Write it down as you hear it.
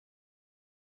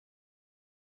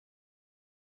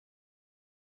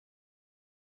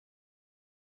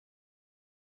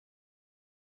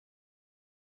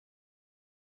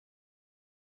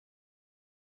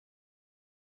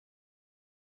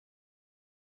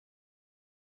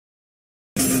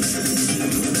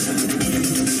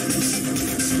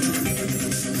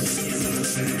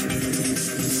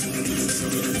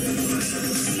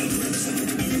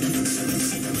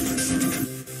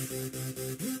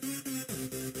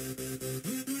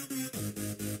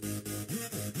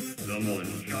Someone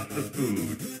shot the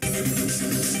food.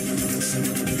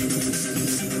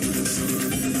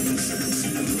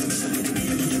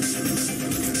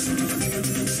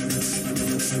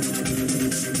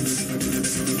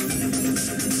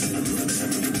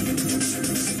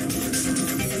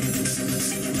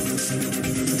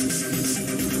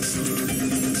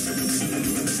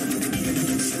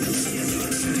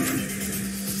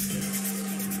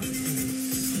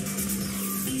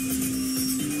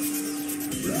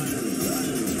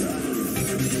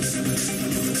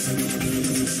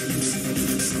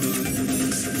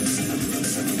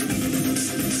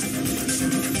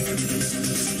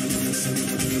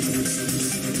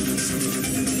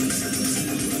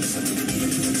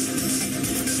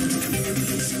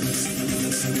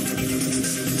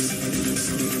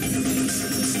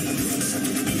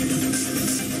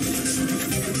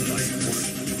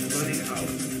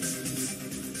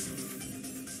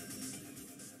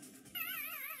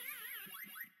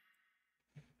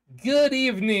 Good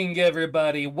evening,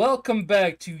 everybody. Welcome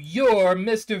back to your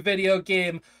Mr. Video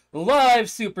Game live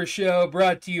super show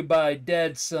brought to you by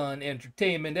Dead Sun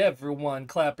Entertainment. Everyone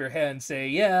clap your hands, say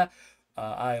yeah.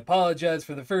 I apologize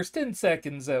for the first 10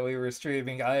 seconds that we were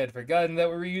streaming. I had forgotten that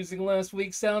we were using last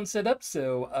week's sound setup,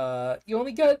 so you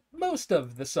only got most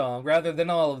of the song rather than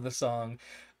all of the song.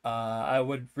 I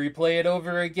would replay it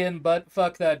over again, but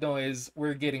fuck that noise.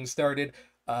 We're getting started.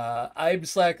 I'm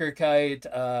Slacker Kite.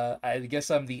 I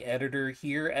guess I'm the editor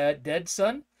here at Dead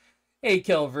Sun. Hey,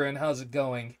 Kelvin, how's it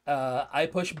going? I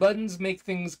push buttons, make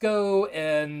things go,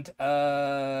 and,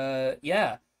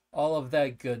 yeah, all of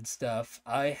that good stuff.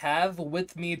 I have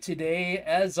with me today,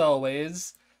 as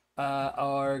always,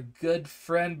 our good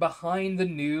friend behind the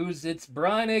news. It's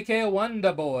Brian, aka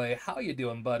Wonder Boy. How you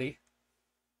doing, buddy?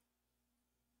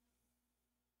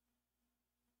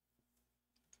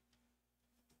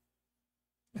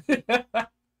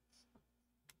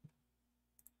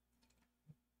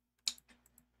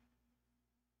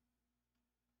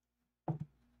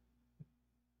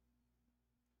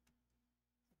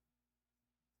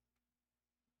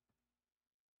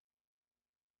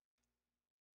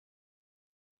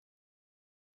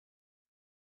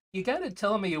 You gotta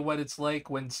tell me what it's like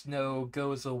when snow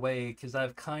goes away, because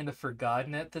I've kind of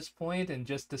forgotten at this point and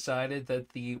just decided that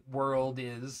the world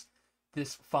is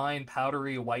this fine,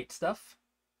 powdery white stuff.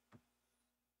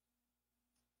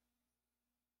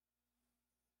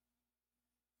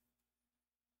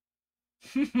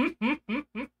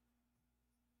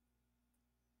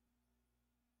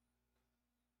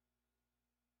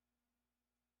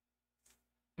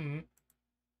 Mhm.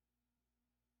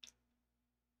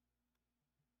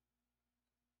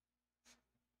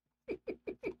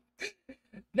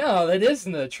 No, that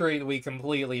isn't a trait we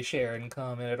completely share in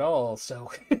common at all, so...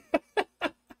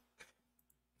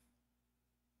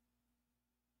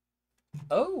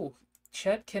 Oh,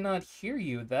 chat cannot hear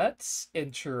you. That's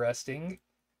interesting.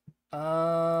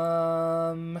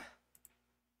 Um...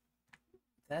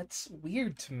 That's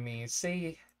weird to me.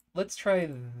 Let's try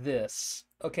this.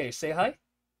 Okay, say hi.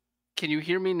 Can you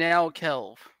hear me now,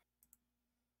 Kelv?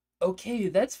 Okay,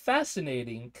 that's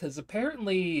fascinating, because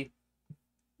apparently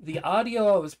the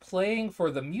audio I was playing for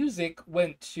the music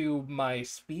went to my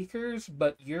speakers,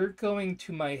 but you're going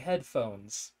to my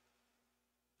headphones.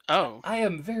 Oh. I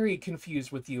am very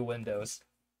confused with you, Windows.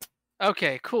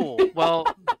 Okay, cool. Well,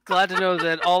 glad to know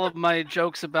that all of my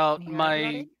jokes about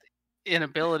my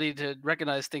inability to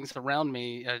recognize things around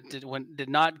me did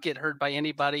not get heard by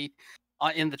anybody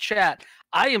in the chat.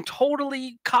 I am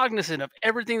totally cognizant of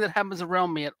everything that happens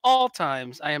around me at all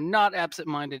times. I am not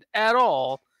absent-minded at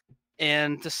all,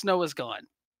 and the snow is gone.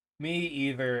 Me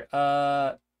either.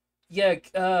 Yeah,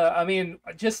 I mean,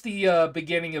 just the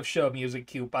beginning of show music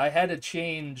cube. I had to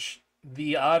change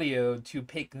the audio to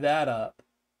pick that up,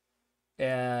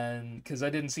 and because I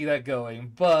didn't see that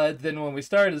going. But then when we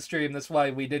started the stream, that's why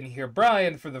we didn't hear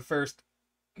Brian for the first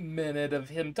minute of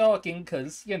him talking,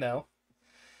 because, you know.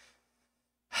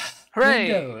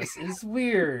 Hooray! Windows is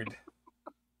weird.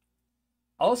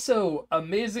 Also,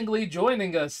 amazingly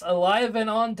joining us, alive and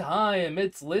on time,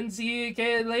 it's Lindsay,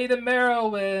 aka Lady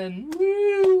Merowin.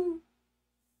 Woo!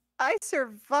 I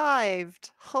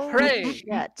survived. Holy Hooray!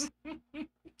 shit.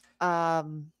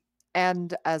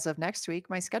 And as of next week,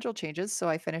 my schedule changes, so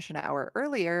I finish an hour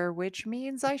earlier, which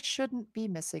means I shouldn't be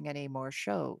missing any more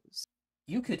shows.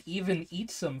 You could even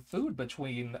eat some food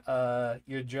between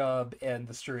your job and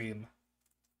the stream.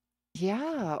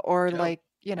 Yeah, or Joe. like,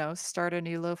 start a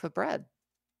new loaf of bread.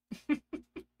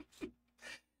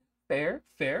 Fair,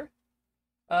 fair.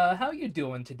 How you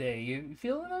doing today? You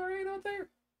feeling all right out there?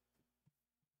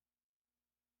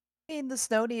 I mean, the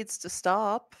snow needs to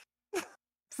stop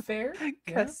Fair, yeah.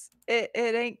 because it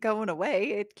ain't going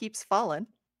away. It keeps falling.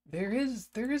 There is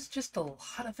just a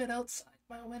lot of it outside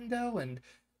my window, and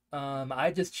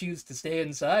I just choose to stay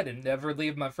inside and never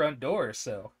leave my front door.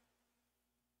 So,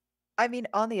 I mean,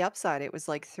 on the upside, it was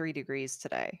like 3 degrees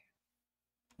today.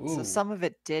 So ooh, some of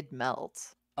it did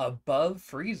melt. above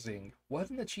freezing. What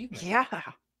an achievement! Yeah,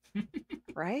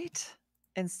 right?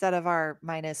 Instead of our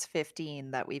minus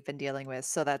 15 that we've been dealing with.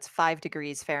 So that's 5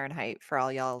 degrees Fahrenheit for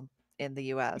all y'all in the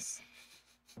US.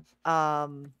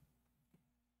 Um,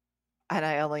 and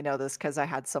I only know this because I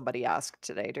had somebody ask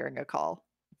today during a call.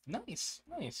 Nice,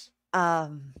 nice.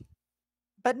 Um,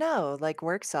 but no, like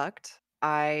work sucked.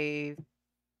 I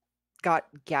got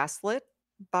gaslit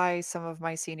by some of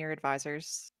my senior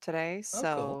advisors today. Oh, cool.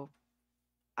 So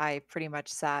I pretty much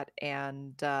sat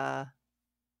and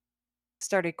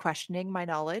started questioning my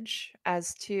knowledge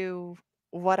as to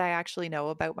what I actually know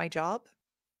about my job,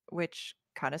 which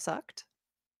kind of sucked.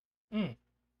 Mm.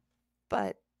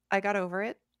 But I got over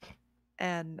it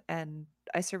and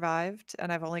I survived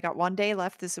and I've only got 1 day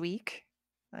left this week.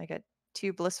 I got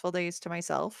 2 blissful days to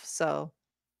myself, so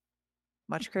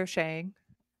much crocheting,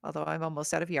 although I'm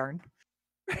almost out of yarn.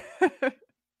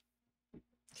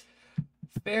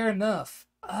 Fair enough.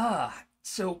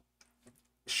 So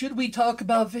should we talk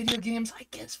about video games? I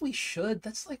guess we should.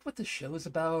 That's like what the show's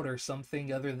about, or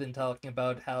something other than talking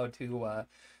about how to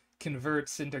convert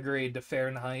centigrade to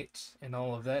Fahrenheit and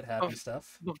all of that happy Bef-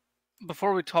 stuff. bef-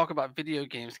 Before we talk about video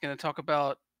games, gonna talk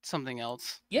about something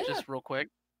else, Yeah. just real quick.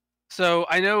 So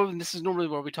I know this is normally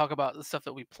where we talk about the stuff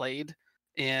that we played,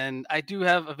 and I do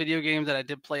have a video game that I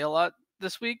did play a lot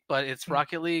this week, but it's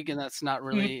Rocket League, and that's not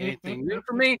really anything new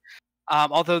for me.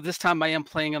 Although this time I am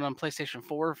playing it on PlayStation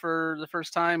 4 for the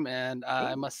first time, and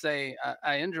I Ooh. must say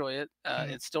I enjoy it.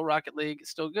 Mm. It's still Rocket League, it's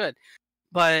still good.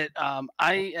 But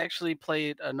I actually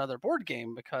played another board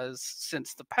game because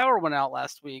since the power went out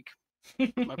last week,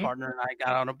 my partner and I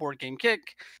got on a board game kick,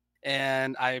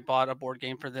 and I bought a board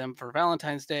game for them for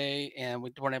Valentine's Day, and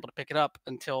we weren't able to pick it up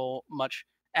until much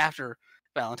after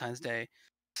Valentine's Day.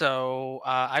 So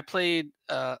I played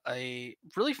a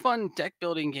really fun deck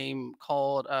building game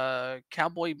called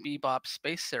Cowboy Bebop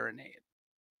Space Serenade.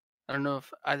 I don't know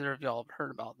if either of y'all have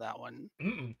heard about that one.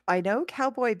 Mm-mm. I know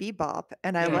Cowboy Bebop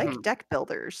and I Yeah. like deck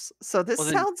builders, so this Well,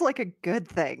 then sounds like a good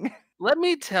thing. let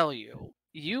me tell you,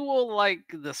 you will like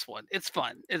this one. It's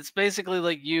fun. It's basically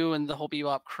like you and the whole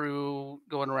Bebop crew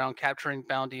going around capturing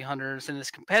bounty hunters, and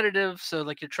it's competitive. So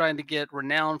like you're trying to get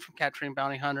renown from capturing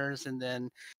bounty hunters, and then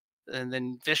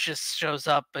Vicious shows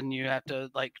up, and you have to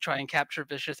like try and capture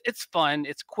Vicious. It's fun.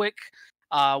 It's quick.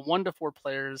 1 to 4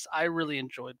 players. I really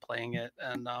enjoyed playing it,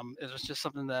 and it was just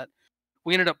something that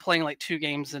we ended up playing like 2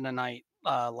 games in a night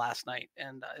last night,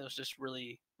 and it was just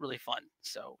really really fun.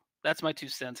 So that's my 2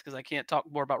 cents because I can't talk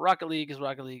more about Rocket League because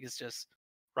Rocket League is just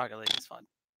Rocket League is fun.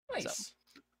 So Nice.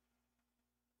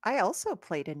 I also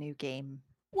played a new game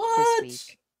this What?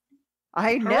 week.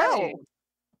 I hooray! know.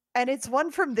 And it's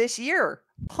one from this year.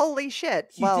 Holy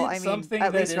shit. You Well, did I mean, something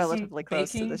at that least isn't relatively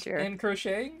close to baking this year. and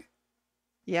crocheting?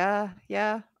 Yeah,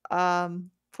 yeah.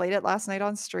 Played it last night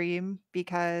on stream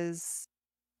because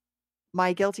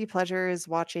my guilty pleasure is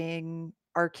watching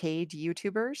arcade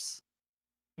YouTubers.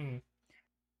 Mm.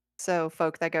 So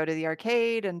folk that go to the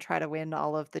arcade and try to win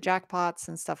all of the jackpots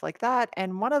and stuff like that.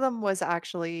 And one of them was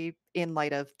actually in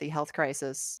light of the health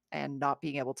crisis and not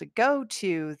being able to go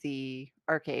to the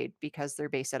arcade because they're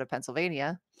based out of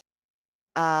Pennsylvania.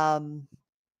 Um,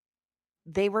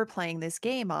 they were playing this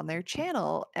game on their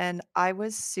channel and I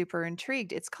was super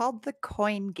intrigued. It's called the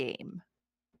Coin Game.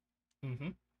 Mm-hmm.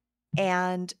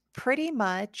 And pretty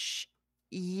much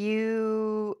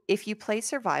if you play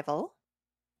survival,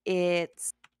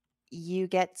 it's you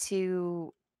get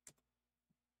to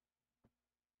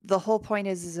the whole point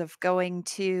is of going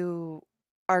to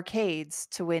arcades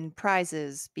to win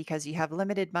prizes because you have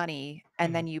limited money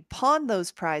and Mm. then you pawn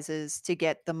those prizes to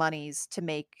get the monies to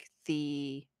make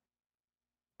the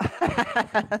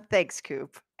thanks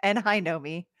coop and hi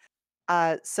Nomi.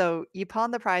 So you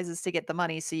pawn the prizes to get the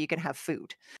money so you can have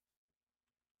food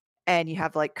and you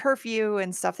have like curfew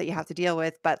and stuff that you have to deal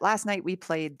with. But last night we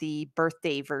played the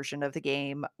birthday version of the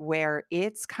game where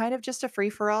it's kind of just a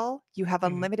free for all. You have Mm.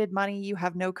 unlimited money, you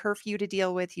have no curfew to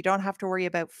deal with, you don't have to worry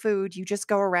about food. You just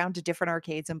go around to different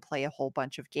arcades and play a whole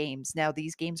bunch of games. Now,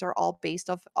 these games are all based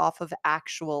off of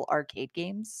actual arcade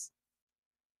games,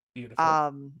 Beautiful.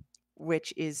 um,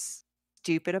 which is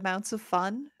stupid amounts of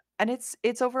fun, and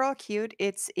it's overall cute.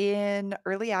 It's in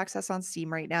early access on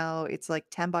Steam right now. It's like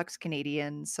 10 bucks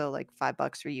Canadian, so like 5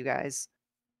 bucks for you guys.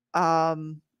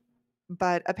 Um,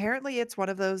 but apparently it's one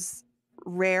of those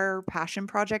rare passion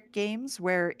project games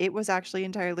where it was actually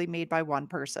entirely made by one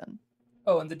person.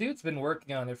 Oh, and the dude's been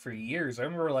working on it for years. I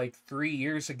remember like 3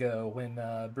 years ago when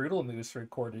Brutal Moose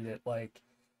recorded it. Like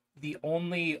the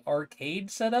only arcade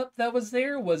setup that was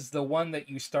there was the one that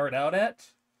you start out at.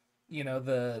 You know,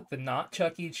 the not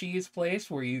Chuck E. Cheese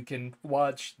place where you can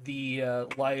watch the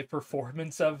live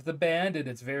performance of the band, and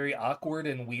it's very awkward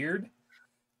and weird.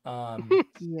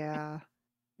 Yeah.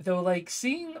 Though, like,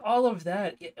 seeing all of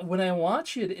that, when I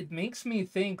watch it, it makes me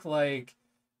think, like,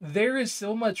 there is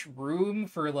so much room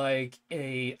for, like,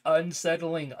 a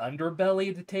unsettling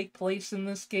underbelly to take place in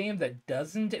this game that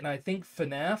doesn't, and I think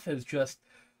FNAF has just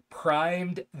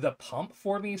primed the pump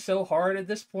for me so hard at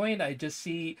this point. I just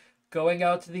see going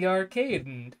out to the arcade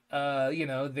and, you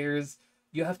know,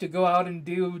 you have to go out and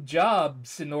do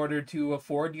jobs in order to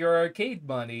afford your arcade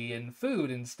money and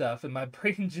food and stuff, and my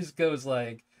brain just goes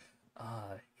like,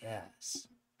 yes,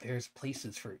 there's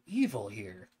places for evil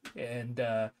here. And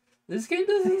this game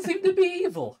doesn't seem to be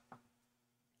evil.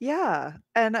 Yeah,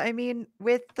 and I mean,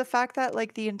 with the fact that,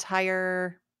 like, the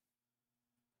entire,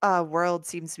 world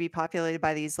seems to be populated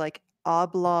by these, like,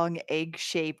 oblong,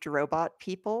 egg-shaped robot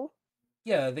people,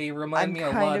 Yeah, they remind I'm me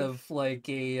a kind lot of of like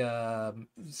a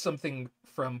something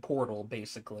from Portal,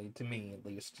 basically, to me at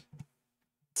least.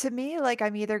 to me, like,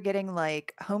 I'm either getting,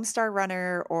 like, Homestar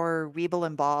Runner or Weeble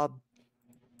and Bob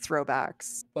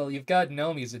throwbacks. Well, you've got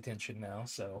Nomi's attention now,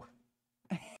 so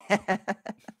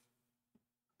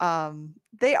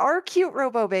They are cute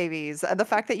robo babies, and the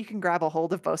fact that you can grab a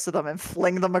hold of most of them and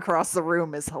fling them across the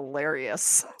room is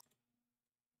hilarious.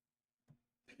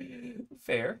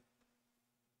 fair.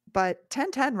 But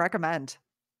 1010 recommend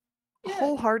Yeah,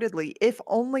 wholeheartedly, if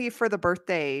only for the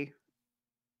birthday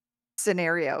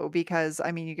scenario, because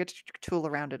I mean, you get to tool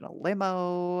around in a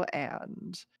limo,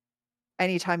 and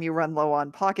anytime you run low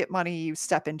on pocket money, you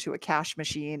step into a cash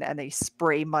machine and they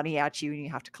spray money at you and you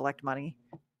have to collect money.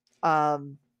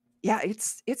 Um, yeah,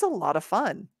 it's a lot of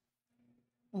fun.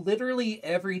 literally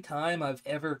every time I've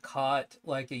ever caught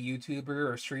like a YouTuber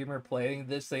or streamer playing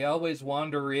this, they always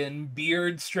wander in,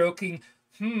 beard stroking.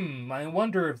 I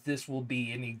wonder if this will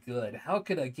be any good. How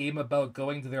could a game about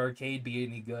going to the arcade be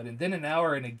any good? And then an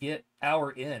hour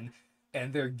in,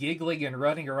 and they're giggling and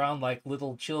running around like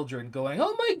little children, going,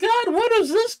 "Oh my god, what does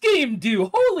this game do?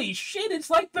 Holy shit,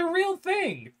 it's like the real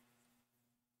thing!"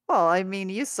 Well, I mean,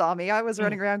 you saw me. I was Mm.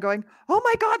 running around going, "Oh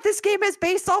my god, this game is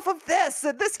based off of this,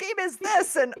 and this game is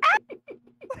this," and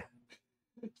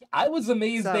I was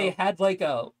amazed they so had like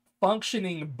a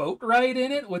functioning boat ride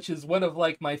in it, which is one of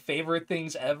like my favorite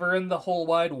things ever in the whole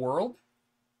wide world.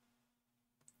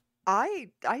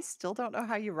 I still don't know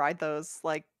how you ride those.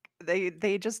 Like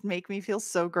they just make me feel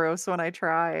so gross when I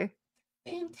try.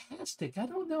 Fantastic. I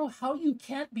don't know how you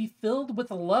can't be filled with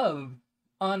love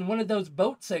on one of those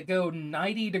boats that go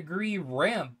 90-degree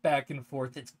ramp back and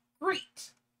forth. It's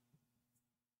great.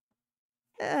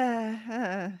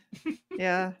 Yeah.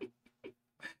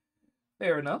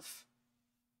 Fair enough.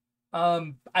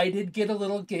 I did get a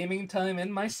little gaming time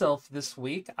in myself this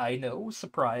week. I know,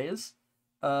 surprise.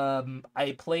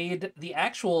 I played the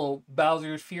actual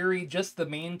Bowser's Fury, just the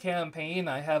main campaign.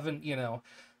 I haven't,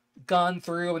 gone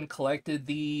through and collected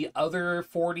the other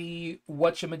 40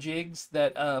 whatchamajigs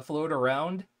that float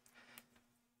around.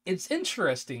 It's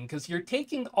interesting because you're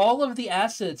taking all of the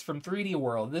assets from 3D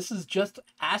World. This is just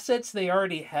assets they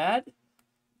already had,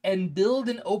 and build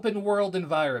an open world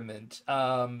environment.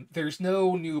 There's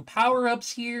no new power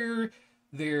ups here.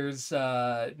 There's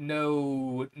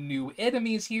no new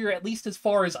enemies here, at least as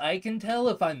far as I can tell.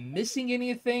 If I'm missing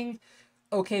anything,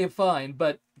 okay, fine.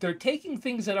 But they're taking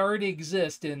things that already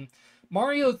exist, and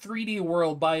Mario 3D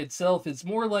World by itself is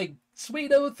more like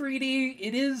Pseudo 3D.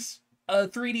 It is a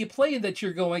 3D plane that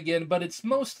you're going in, but it's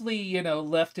mostly,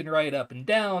 left and right, up and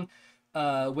down,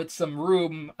 with some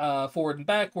room forward and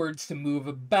backwards to move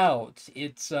about.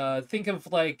 It's think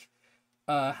of like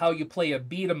how you play a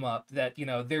beat 'em up that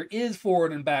there is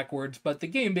forward and backwards, but the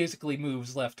game basically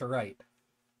moves left to right.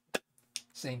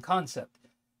 Same concept.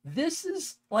 This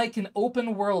is like an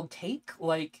open world take.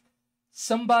 Like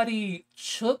somebody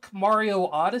took Mario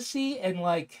Odyssey and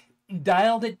like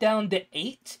dialed it down to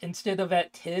 8 instead of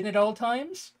at 10 at all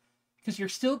times, because you're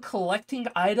still collecting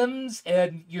items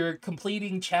and you're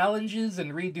completing challenges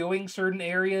and redoing certain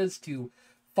areas to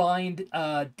find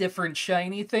different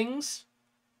shiny things.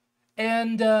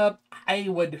 And I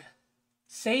would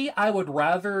say I would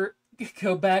rather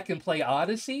go back and play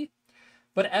Odyssey,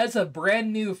 But as a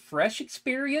brand new, fresh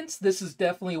experience, this is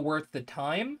definitely worth the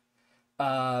time.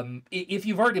 If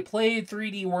you've already played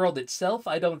 3D World itself,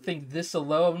 I don't think this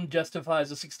alone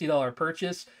justifies a $60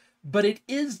 purchase, but it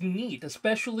is neat,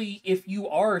 especially if you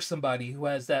are somebody who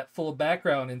has that full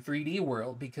background in 3D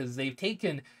World, because they've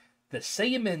taken the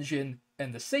same engine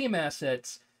and the same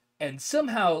assets and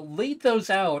somehow laid those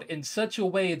out in such a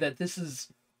way that this is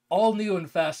all new and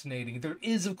fascinating. There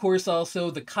is, of course, also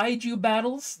the kaiju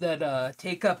battles that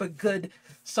take up a good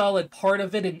solid part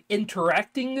of it, and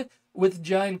interacting with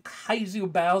giant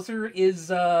kaiju Bowser is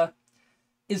not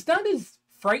as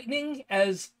frightening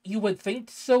as you would think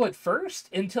so at first,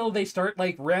 until they start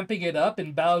like ramping it up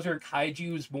and Bowser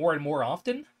kaijus more and more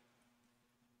often.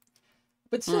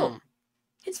 But still,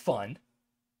 it's fun.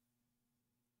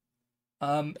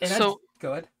 Go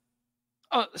ahead.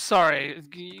 Oh, sorry.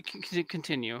 You can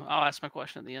continue. I'll ask my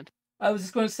question at the end. I was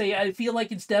just going to say, I feel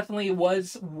like it's definitely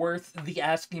was worth the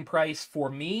asking price for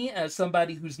me as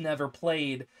somebody who's never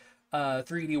played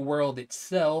 3D World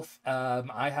itself.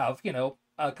 I have,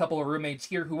 a couple of roommates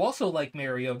here who also like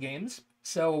Mario games,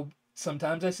 so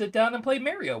sometimes I sit down and play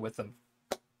Mario with them.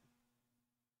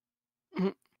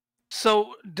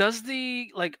 So does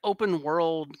the open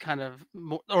world kind of,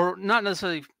 or not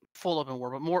necessarily full open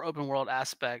world, but more open world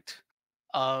aspect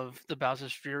of the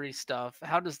Bowser's Fury stuff,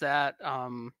 how does that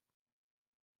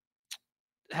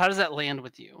land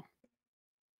with you?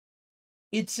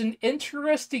 It's an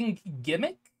interesting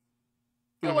gimmick.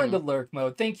 Go into lurk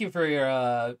mode. Thank you for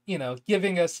your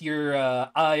giving us your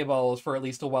eyeballs for at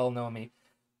least a while, Nomi.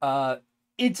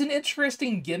 It's an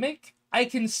interesting gimmick. I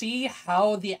can see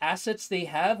how the assets they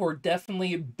have are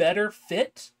definitely better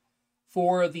fit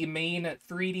for the main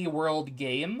 3D World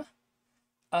game.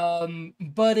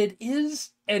 But it is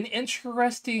an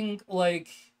interesting,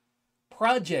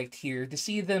 project here to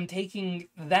see them taking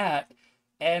that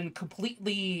and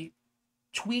completely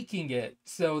tweaking it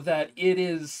so that it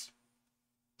is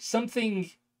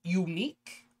something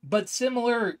unique, but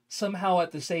similar somehow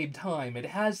at the same time. It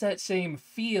has that same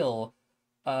feel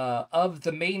of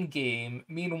the main game,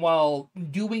 meanwhile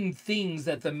doing things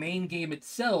that the main game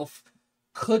itself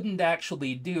couldn't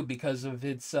actually do because of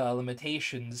its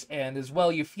limitations. And as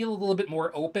well, you feel a little bit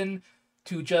more open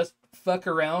to just fuck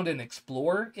around and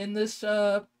explore in this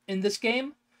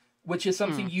game, which is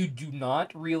something you do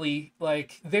not really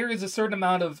like. There is a certain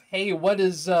amount of, hey, what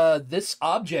does this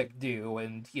object do,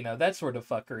 and that sort of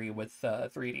fuckery with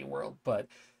 3D World, but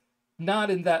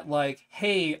not in that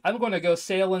hey, I'm going to go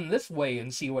sailing this way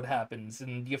and see what happens,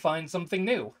 and you find something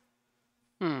new.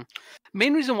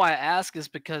 Main reason why I ask is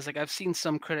because I've seen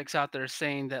some critics out there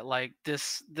saying that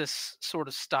this sort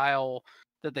of style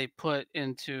that they put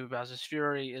into Bowser's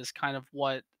Fury is kind of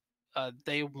what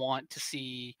they want to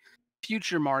see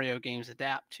future Mario games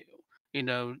adapt to.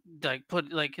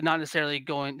 Not necessarily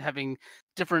having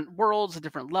different worlds and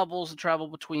different levels to travel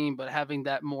between, but having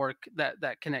that more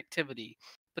that connectivity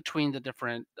between the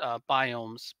different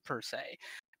biomes per se.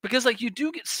 Because you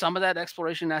do get some of that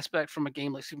exploration aspect from a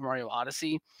game like Super Mario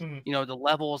Odyssey. The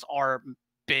levels are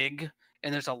big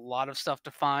and there's a lot of stuff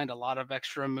to find, a lot of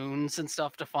extra moons and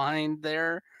stuff to find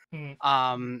there.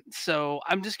 So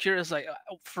I'm just curious,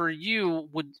 for you,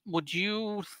 would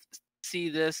you see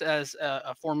this as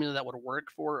a formula that would work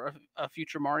for a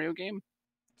future Mario game?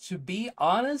 To be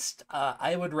honest,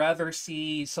 I would rather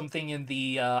see something in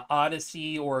the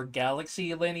Odyssey or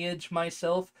Galaxy lineage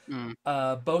myself.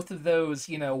 Both of those,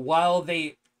 while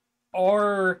they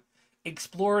are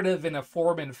explorative in a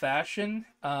form and fashion,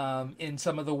 in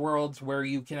some of the worlds where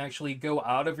you can actually go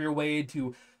out of your way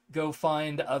to go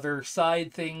find other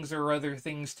side things or other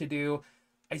things to do,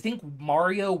 I think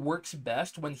Mario works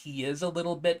best when he is a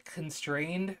little bit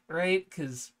constrained, right?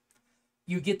 Because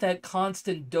you get that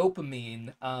constant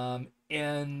dopamine,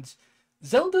 and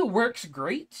Zelda works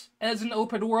great as an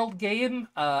open world game.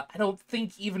 I don't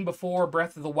think even before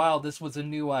Breath of the Wild this was a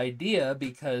new idea,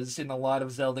 because in a lot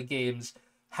of Zelda games,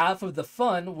 half of the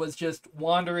fun was just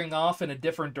wandering off in a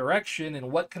different direction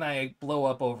and what can I blow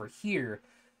up over here.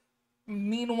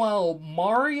 Meanwhile,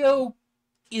 Mario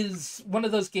is one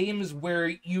of those games where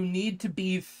you need to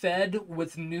be fed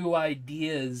with new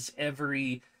ideas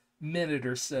every minute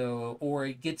or so, or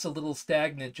it gets a little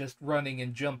stagnant just running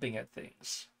and jumping at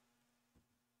things.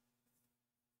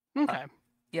 Okay.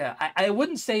 Yeah, I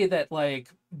wouldn't say that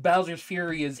Bowser's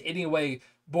Fury is anyway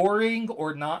boring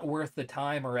or not worth the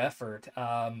time or effort.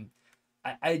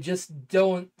 I just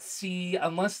don't see,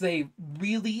 unless they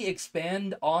really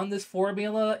expand on this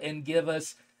formula and give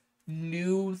us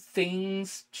new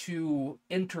things to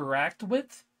interact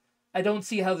with, I don't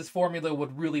see how this formula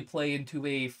would really play into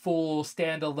a full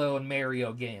standalone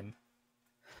Mario game.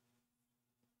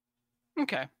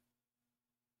 Okay.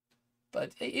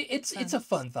 But it's a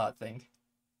fun thought thing.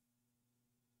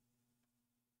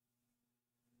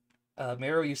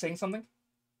 Mero, you saying something?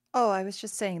 Oh, I was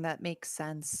just saying that makes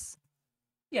sense.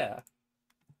 Yeah.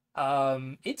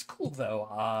 It's cool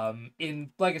though.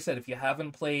 Like I said, if you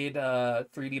haven't played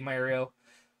 3D Mario,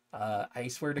 I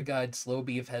swear to God, Slow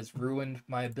Beef has ruined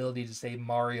my ability to say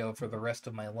Mario for the rest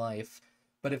of my life.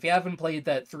 But if you haven't played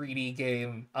that 3D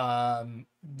game,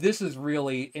 this is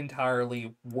really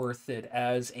entirely worth it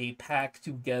as a pack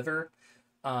together.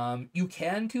 You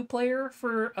can two-player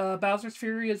for Bowser's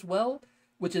Fury as well,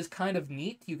 which is kind of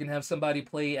neat. You can have somebody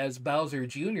play as Bowser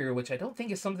Jr., which I don't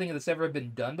think is something that's ever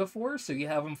been done before, so you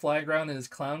have him flying around in his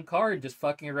clown car and just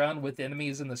fucking around with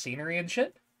enemies in the scenery and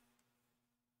shit.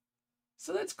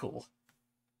 So that's cool.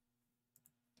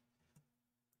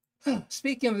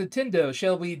 Speaking of Nintendo,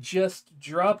 shall we just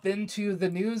drop into the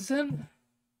news then?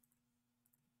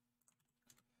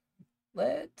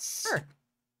 Let's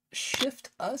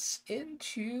shift us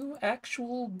into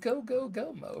actual go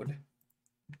mode.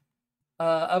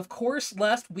 Of course,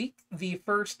 last week, the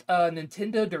first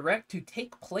Nintendo Direct to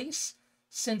take place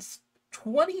since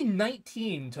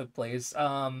 2019 took place.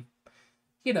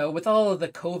 You know, with all of the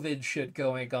COVID shit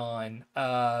going on,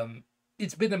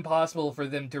 it's been impossible for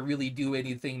them to really do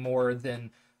anything more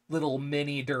than little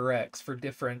mini directs for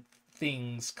different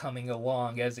things coming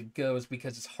along as it goes,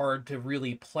 because it's hard to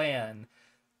really plan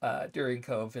during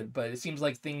COVID. But it seems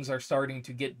like things are starting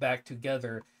to get back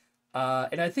together.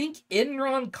 And I think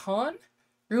Enron Khan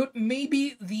wrote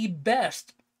maybe the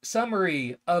best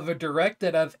summary of a direct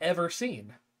that I've ever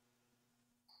seen.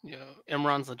 Yeah,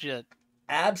 Imran's legit.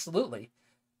 Absolutely.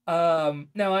 Now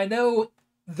I know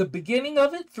the beginning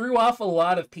of it threw off a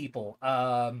lot of people.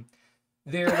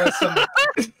 There was some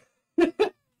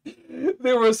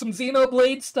there was some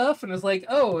Xenoblade stuff, and it's like,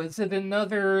 oh, is it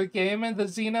another game in the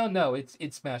Xeno? No, it's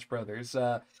Smash Brothers.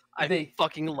 I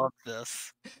fucking love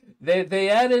this. They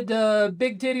added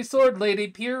Big Titty Sword Lady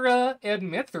Pyrrha and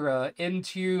Mithra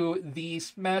into the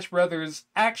Smash Brothers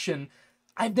action.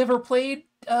 I've never played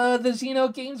the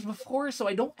Xeno games before, so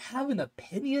I don't have an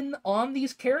opinion on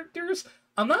these characters.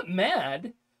 I'm not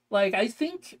mad. Like, I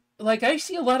think, like, I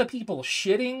see a lot of people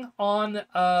shitting on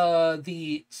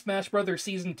the Smash Brothers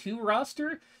Season 2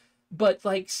 roster, but,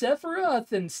 like,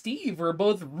 Sephiroth and Steve are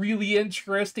both really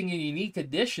interesting and unique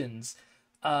additions.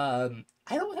 I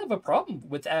don't have a problem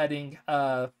with adding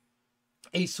a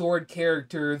sword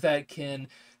character that can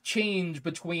change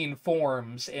between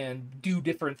forms and do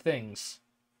different things.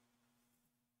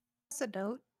 As a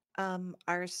note,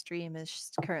 our stream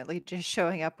is currently just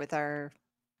showing up with our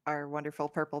wonderful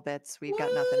purple bits. We've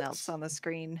got nothing else on the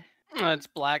screen. It's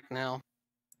black now.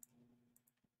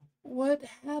 What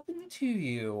happened to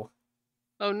you?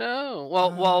 Oh no.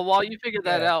 Well, while you figure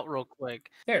that out real quick.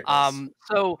 There it is.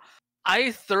 So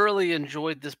I thoroughly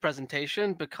enjoyed this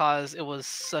presentation because it was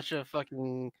such a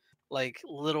fucking like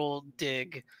little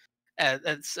dig at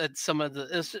some of the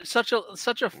it's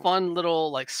such a fun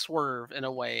little like swerve in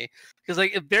a way, because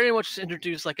like it very much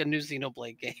introduced like a new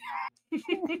Xenoblade game.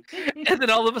 And then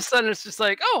all of a sudden it's just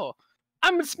like, oh,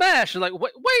 I'm in Smash. And like,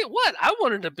 wait, what? I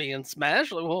wanted to be in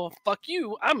Smash. Like, well, fuck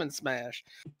you. I'm in Smash.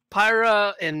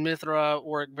 Pyra and Mithra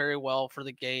work very well for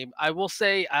the game. I will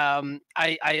say,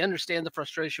 I understand the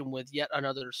frustration with yet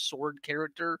another sword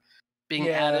character being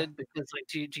added, because like,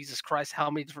 Jesus Christ, how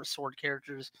many different sword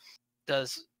characters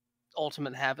does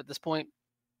Ultimate have at this point?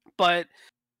 But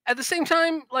at the same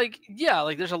time, like, yeah,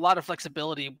 like there's a lot of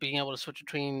flexibility being able to switch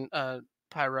between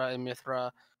Pyra and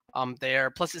Mithra there.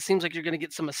 Plus, it seems like you're going to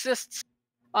get some assists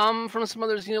from some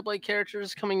other Xenoblade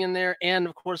characters coming in there, and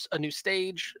of course a new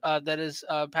stage that is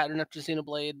patterned after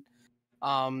Xenoblade.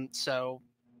 So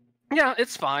yeah,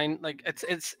 it's fine. Like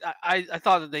I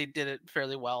thought that they did it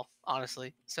fairly well,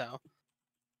 honestly. So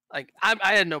like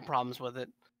I had no problems with it.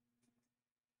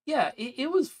 Yeah,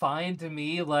 it was fine to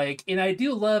me. Like, and I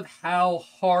do love how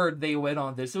hard they went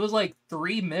on this. It was like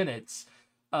 3 minutes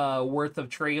worth of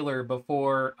trailer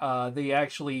before they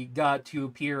actually got to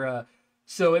Pyrrha.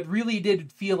 So it really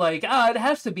did feel like, it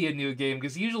has to be a new game,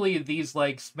 because usually these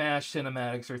like Smash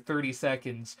cinematics are 30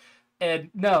 seconds.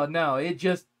 And no, it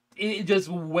just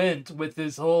went with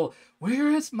this whole,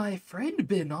 where has my friend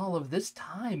been all of this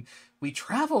time? We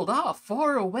traveled off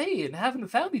far away and haven't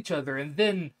found each other, and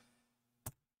then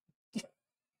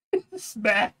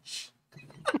Smash.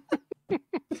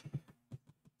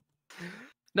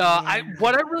 No,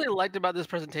 what I really liked about this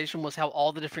presentation was how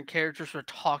all the different characters were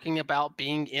talking about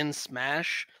being in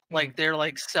Smash. Like they're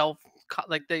like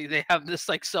they have this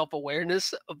like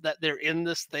self-awareness of that they're in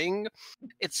this thing.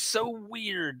 It's so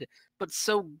weird, but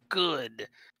so good,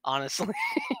 honestly.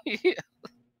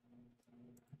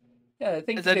 Yeah, I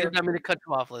think I didn't mean to cut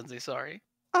you off, Lindsay. Sorry.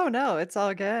 Oh no, it's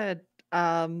all good.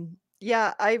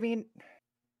 Yeah, I mean,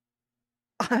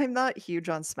 I'm not huge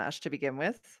on Smash to begin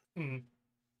with. Mhm.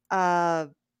 Uh,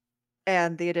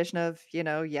 and the addition of,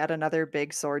 yet another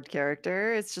big sword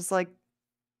character, it's just like,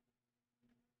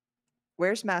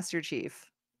 where's Master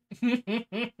Chief?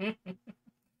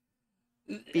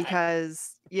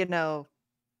 Because,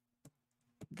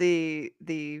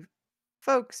 the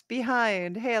folks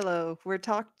behind Halo were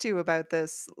talked to about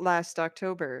this last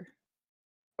October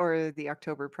or the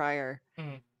October prior.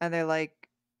 Mhm. And they're like,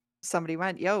 somebody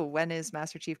went, yo, when is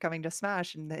Master Chief coming to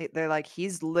Smash? And they're like,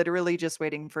 he's literally just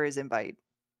waiting for his invite.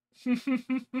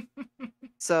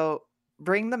 So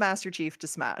bring the Master Chief to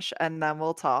Smash and then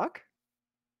we'll talk.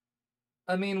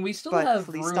 I mean, we still But have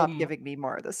please stop room giving me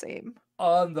more of the same.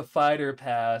 on the fighter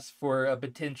pass for a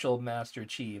potential Master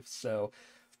Chief. So,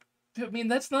 I mean,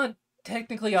 that's not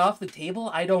technically off the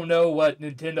table. I don't know what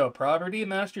Nintendo property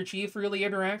Master Chief really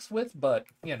interacts with, but,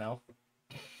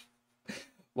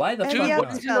 why the And fuck yeah,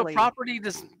 not? it's Nintendo Ellie. property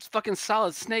does fucking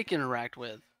Solid Snake interact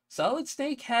with? Solid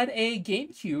Snake had a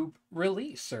GameCube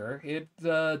release, sir.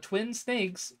 Twin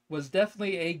Snakes was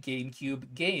definitely a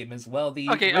GameCube game as well. The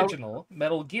original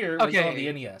Metal Gear was on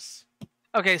the NES.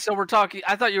 Okay, so we're talking.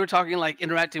 I thought you were talking like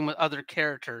interacting with other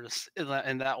characters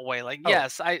in that way. Like,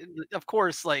 yes, of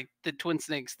course, like the Twin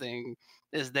Snakes thing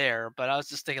is there, but I was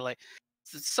just thinking like,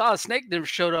 Solid Snake never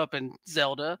showed up in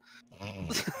Zelda.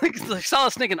 like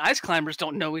Solid Snake and Ice Climbers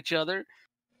don't know each other.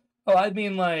 Oh, I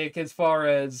mean, like, as far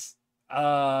as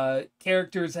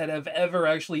characters that have ever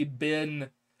actually been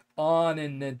on a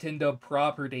Nintendo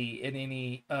property in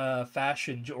any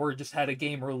fashion, or just had a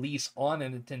game release on a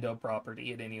Nintendo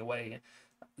property in any way.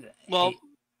 Well,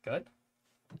 good.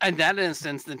 In that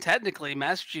instance, then technically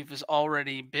Master Chief has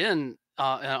already been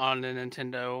on a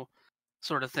Nintendo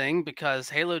sort of thing, because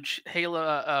Halo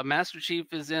Master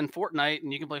Chief is in Fortnite,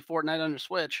 and you can play Fortnite on your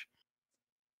Switch.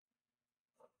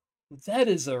 That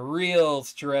is a real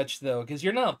stretch, though, because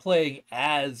you're not playing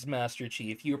as Master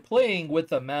Chief. You're playing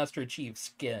with a Master Chief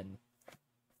skin.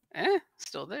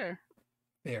 Still there.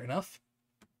 Fair enough.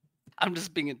 I'm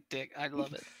just being a dick. I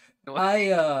love it.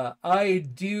 I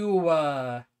do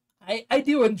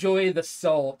enjoy the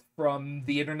salt from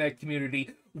the internet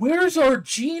community. Where's our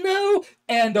Gino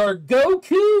and our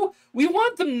Goku? We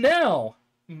want them now.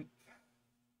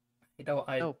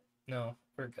 No,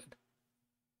 we're good.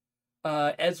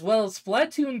 As well as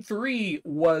Splatoon 3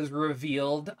 was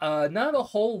revealed. Not a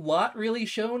whole lot really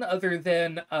shown other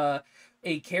than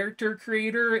a character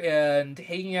creator and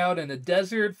hanging out in a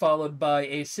desert, followed by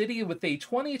a city with a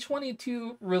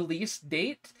 2022 release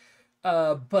date.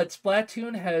 But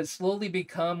Splatoon has slowly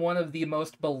become one of the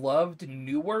most beloved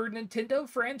newer Nintendo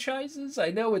franchises. I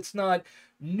know it's not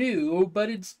new, but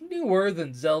it's newer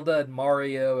than Zelda and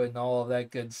Mario and all of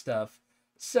that good stuff.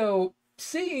 So,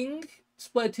 seeing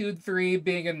Splatoon 3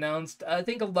 being announced, I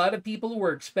think a lot of people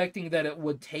were expecting that it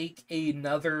would take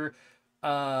another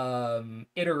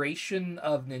iteration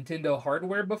of Nintendo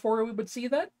hardware before we would see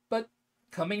that, but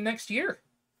coming next year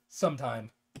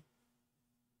sometime.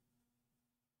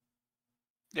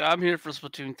 Yeah, I'm here for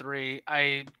Splatoon 3.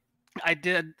 I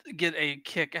did get a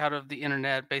kick out of the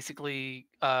internet, basically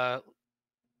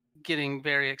getting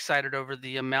very excited over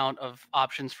the amount of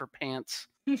options for pants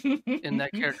in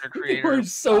that character creator. There were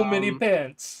so many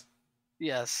pants.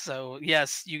 Yes, so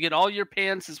yes, you get all your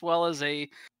pants as well as a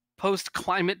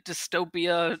post-climate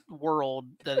dystopia world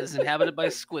that is inhabited by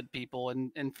squid people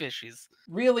and fishies.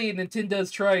 Really, Nintendo's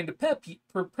trying to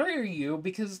prepare you,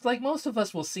 because like most of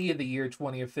us will see in the year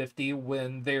 2050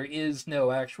 when there is no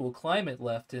actual climate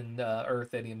left in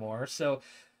Earth anymore. So,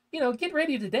 get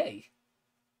ready today.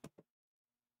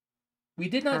 We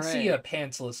did not see a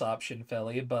pantsless option,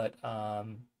 Felly, but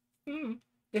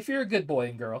if you're a good boy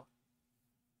and girl.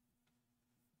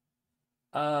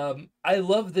 I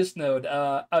love this note.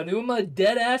 Anuma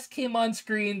deadass came on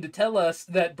screen to tell us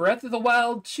that Breath of the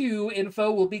Wild 2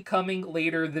 info will be coming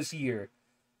later this year.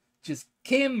 Just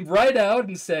came right out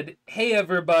and said, hey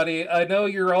everybody, I know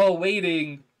you're all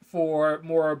waiting for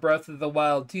more Breath of the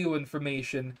Wild 2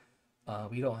 information.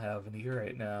 We don't have any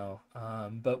right now.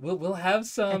 But we'll have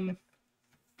some.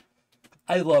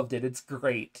 I loved it. It's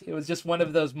great. It was just one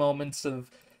of those moments of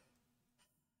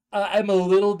I'm a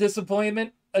little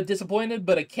disappointed,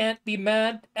 but I can't be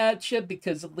mad at you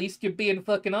because at least you're being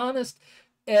fucking honest.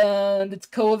 And it's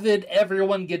COVID.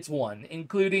 Everyone gets one,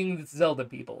 including the Zelda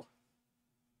people.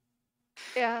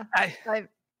 Yeah,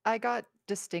 I got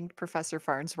distinct Professor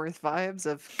Farnsworth vibes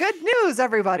of good news,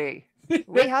 everybody.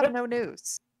 We have no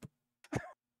news.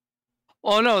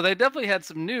 Well, no, they definitely had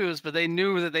some news, but they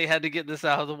knew that they had to get this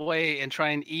out of the way and try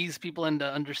and ease people into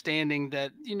understanding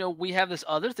that, we have this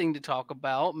other thing to talk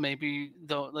about. Maybe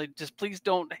though, like, just please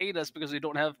don't hate us because we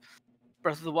don't have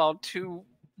Breath of the Wild 2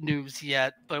 news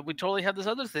yet, but we totally have this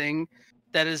other thing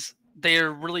that is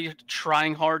they're really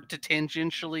trying hard to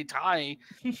tangentially tie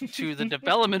to the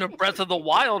development of Breath of the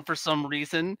Wild for some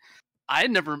reason.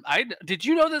 Did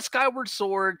you know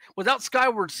that without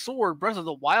Skyward Sword, Breath of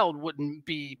the Wild wouldn't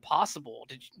be possible?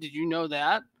 Did you know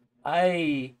that?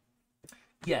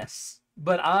 Yes,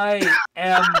 but I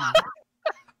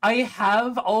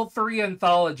have all 3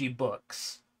 anthology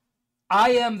books.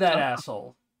 I am that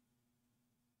asshole.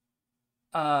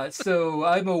 So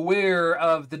I'm aware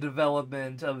of the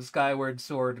development of Skyward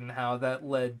Sword and how that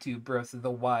led to Breath of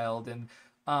the Wild, and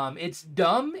it's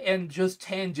dumb and just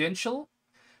tangential.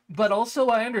 But also,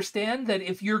 I understand that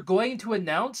if you're going to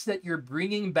announce that you're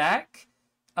bringing back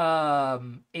a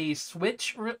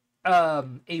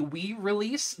Wii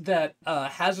release that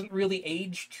hasn't really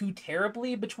aged too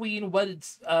terribly between what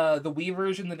it's the Wii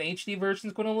version and the HD version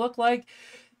is going to look like,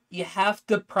 you have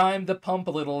to prime the pump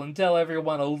a little and tell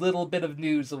everyone a little bit of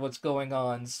news of what's going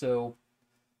on. So,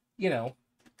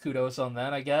 kudos on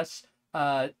that, I guess.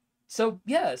 So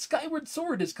yeah, Skyward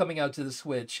Sword is coming out to the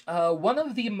Switch. One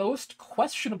of the most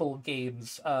questionable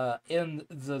games in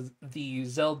the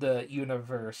Zelda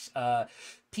universe.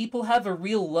 People have a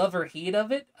real love or hate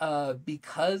of it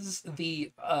because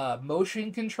the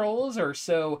motion controls are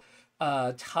so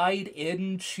tied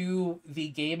into the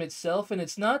game itself, and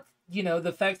it's not,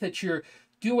 the fact that you're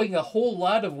doing a whole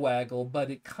lot of waggle, but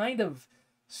it kind of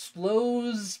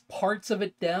slows parts of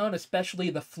it down, especially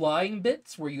the flying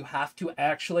bits where you have to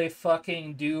actually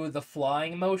fucking do the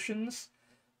flying motions.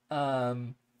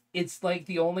 It's like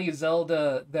the only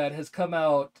Zelda that has come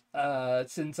out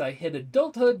since I hit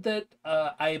adulthood that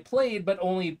I played but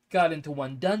only got into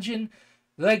one dungeon.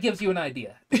 That gives you an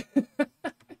idea.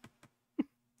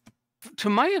 To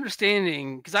my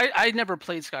understanding, because I never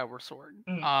played Skyward Sword,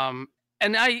 and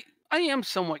I am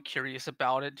somewhat curious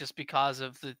about it just because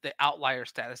of the outlier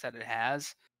status that it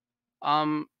has,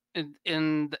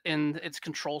 in its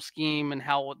control scheme and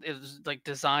how it is like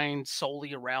designed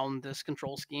solely around this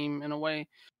control scheme in a way.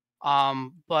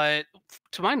 But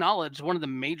to my knowledge, one of the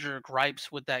major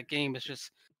gripes with that game is just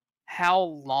how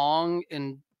long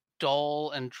and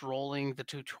dull and drolling the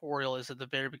tutorial is at the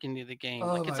very beginning of the game.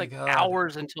 Oh Like it's my like God.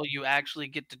 hours until you actually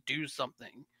get to do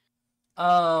something.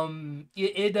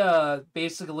 It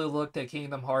basically looked at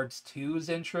Kingdom Hearts 2's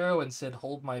intro and said,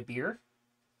 "Hold my beer."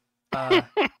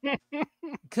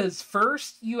 Because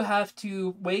first you have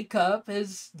to wake up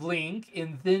as Link,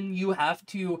 and then you have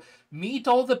to meet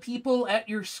all the people at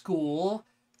your school,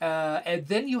 and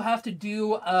then you have to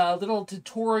do a little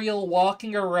tutorial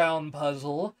walking around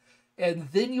puzzle, and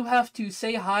then you have to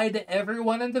say hi to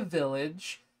everyone in the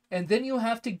village, and then you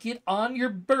have to get on your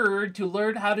bird to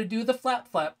learn how to do the flap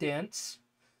flap dance,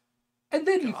 and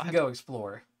then you can go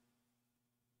explore.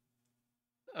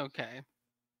 Okay.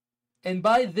 And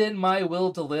by then, my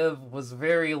will to live was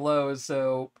very low,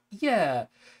 so yeah.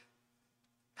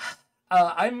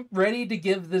 I'm ready to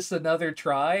give this another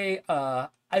try.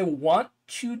 I want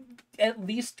to at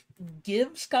least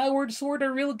give Skyward Sword a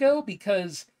real go,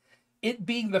 because it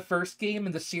being the first game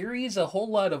in the series, a whole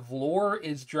lot of lore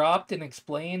is dropped and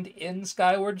explained in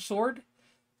Skyward Sword.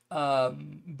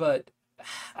 But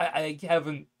I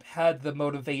haven't had the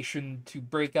motivation to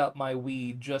break out my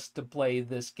Wii just to play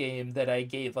this game that I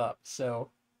gave up. So,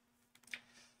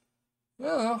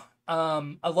 well,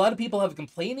 a lot of people have been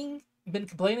complaining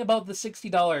about the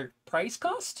 $60 price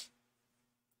cost.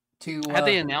 Have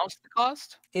they announced the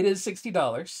cost? It is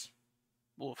 $60.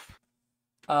 Oof.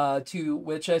 To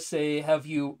which I say, have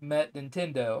you met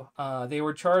Nintendo? They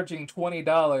were charging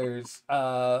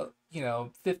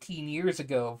 $20, 15 years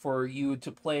ago for you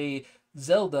to play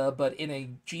Zelda, but in a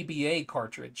GBA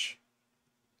cartridge.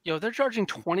 Yo, they're charging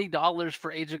 $20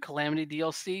 for Age of Calamity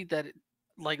DLC that,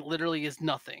 like, literally is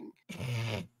nothing.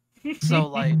 So,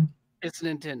 like, it's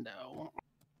Nintendo.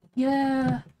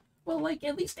 Yeah. Well, like,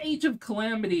 at least Age of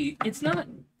Calamity, it's not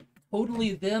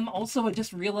totally them. Also, I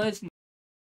just realized